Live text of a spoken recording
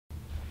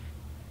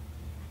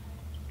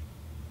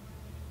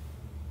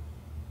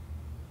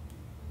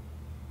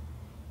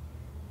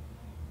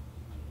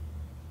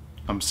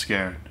I'm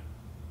scared.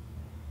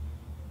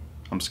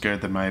 I'm scared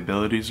that my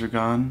abilities are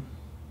gone.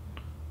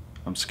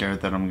 I'm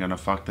scared that I'm gonna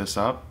fuck this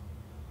up.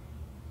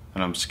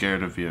 And I'm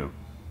scared of you.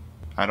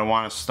 I don't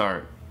want to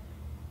start,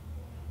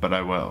 but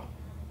I will.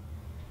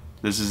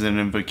 This is an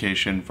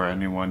invocation for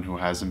anyone who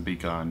hasn't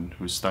begun,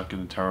 who's stuck in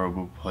a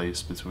terrible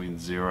place between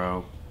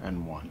 0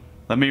 and 1.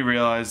 Let me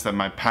realize that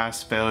my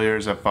past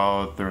failures at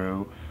follow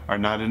through are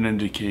not an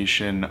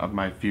indication of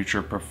my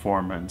future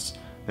performance.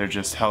 They're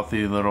just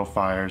healthy little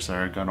fires that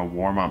are gonna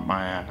warm up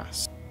my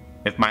ass.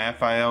 If my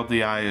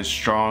FILDI is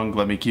strong,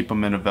 let me keep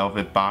him in a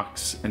velvet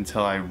box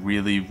until I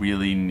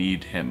really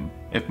need him.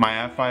 If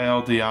my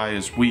FILDI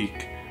is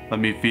weak,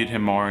 let me feed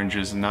him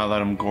oranges and not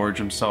let him gorge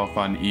himself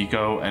on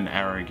ego and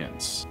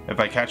arrogance. If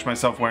I catch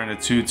myself wearing a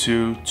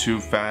tutu, too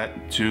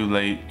fat, too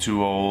late,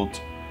 too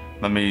old,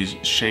 let me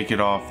shake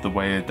it off the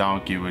way a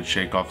donkey would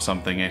shake off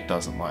something it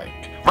doesn't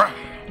like.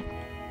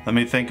 Let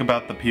me think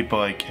about the people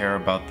I care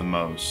about the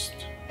most,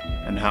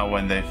 and how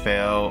when they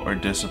fail or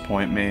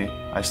disappoint me,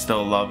 I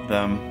still love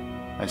them,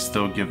 I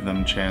still give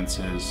them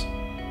chances,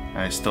 and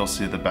I still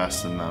see the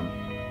best in them.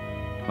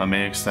 Let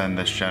me extend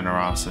this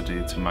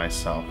generosity to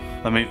myself.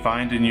 Let me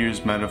find and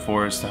use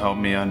metaphors to help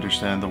me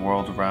understand the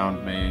world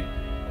around me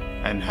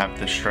and have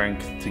the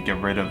strength to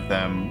get rid of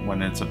them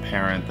when it's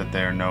apparent that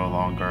they are no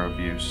longer of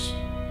use.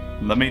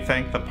 Let me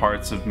thank the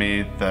parts of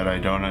me that I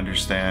don't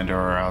understand or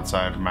are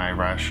outside of my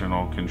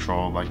rational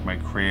control, like my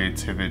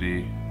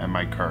creativity and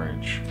my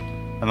courage.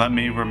 And let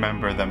me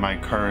remember that my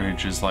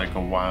courage is like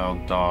a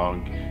wild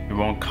dog. It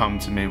won't come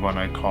to me when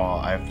I call.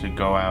 I have to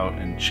go out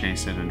and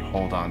chase it and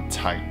hold on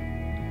tight.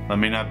 Let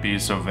me not be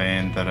so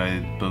vain that I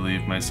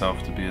believe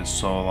myself to be a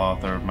sole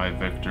author of my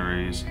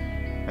victories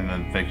and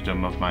the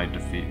victim of my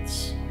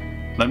defeats.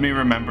 Let me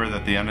remember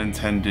that the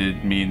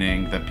unintended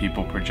meaning that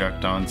people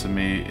project onto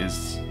me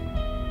is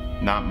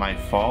not my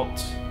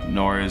fault,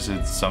 nor is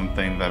it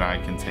something that I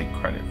can take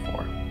credit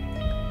for.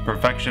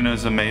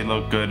 Perfectionism may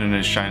look good in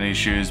his shiny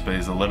shoes, but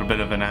he's a little bit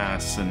of an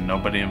ass and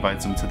nobody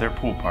invites him to their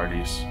pool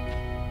parties.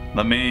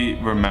 Let me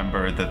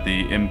remember that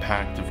the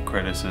impact of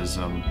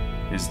criticism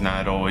is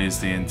not always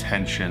the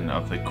intention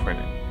of the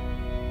critic.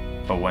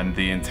 But when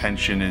the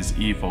intention is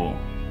evil,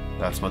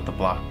 that's what the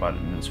block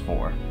button is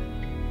for.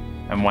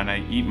 And when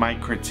I eat my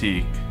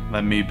critique,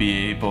 let me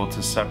be able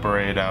to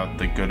separate out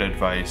the good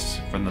advice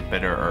from the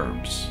bitter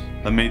herbs.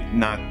 Let me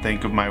not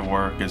think of my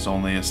work as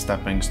only a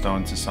stepping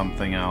stone to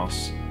something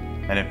else,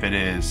 and if it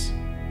is,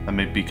 let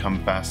me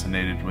become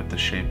fascinated with the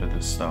shape of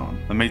the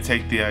stone. Let me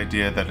take the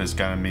idea that has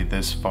gotten me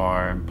this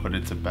far and put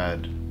it to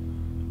bed.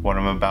 What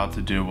I'm about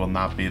to do will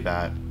not be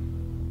that,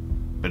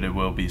 but it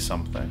will be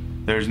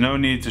something. There's no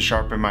need to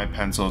sharpen my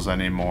pencils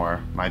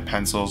anymore. My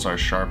pencils are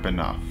sharp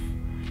enough.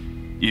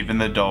 Even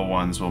the dull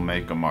ones will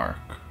make a mark.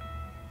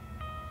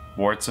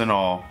 Warts and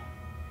all,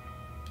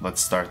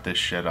 let's start this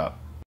shit up.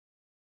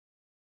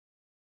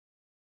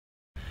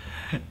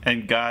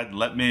 And God,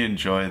 let me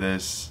enjoy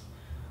this.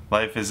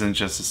 Life isn't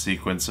just a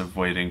sequence of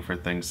waiting for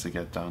things to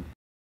get done.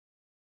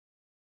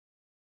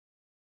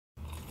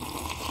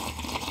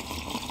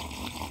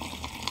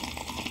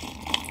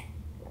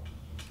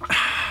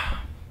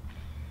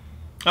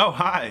 Oh,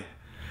 hi!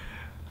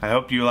 I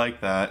hope you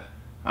like that.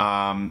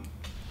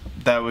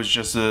 That was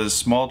just a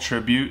small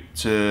tribute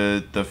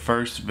to the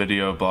first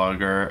video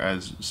blogger,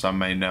 as some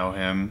may know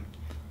him.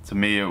 To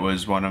me, it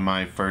was one of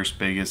my first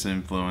biggest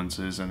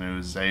influences, and it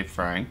was Zay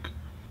Frank.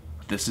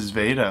 This is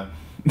Veda.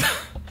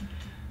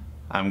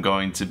 I'm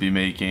going to be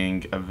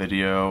making a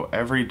video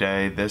every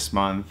day this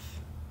month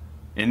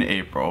in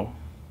April.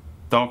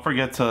 Don't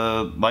forget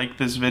to like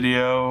this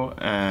video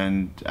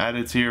and add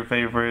it to your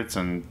favorites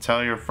and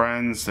tell your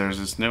friends there's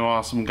this new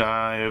awesome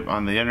guy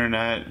on the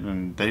internet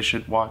and they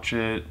should watch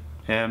it.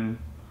 Him.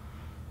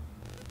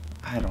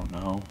 I don't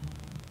know.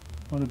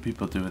 What do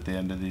people do at the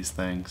end of these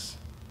things?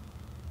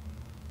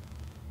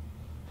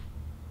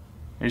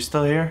 Are you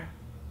still here?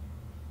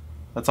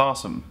 That's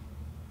awesome.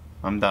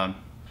 I'm done.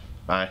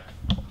 Bye.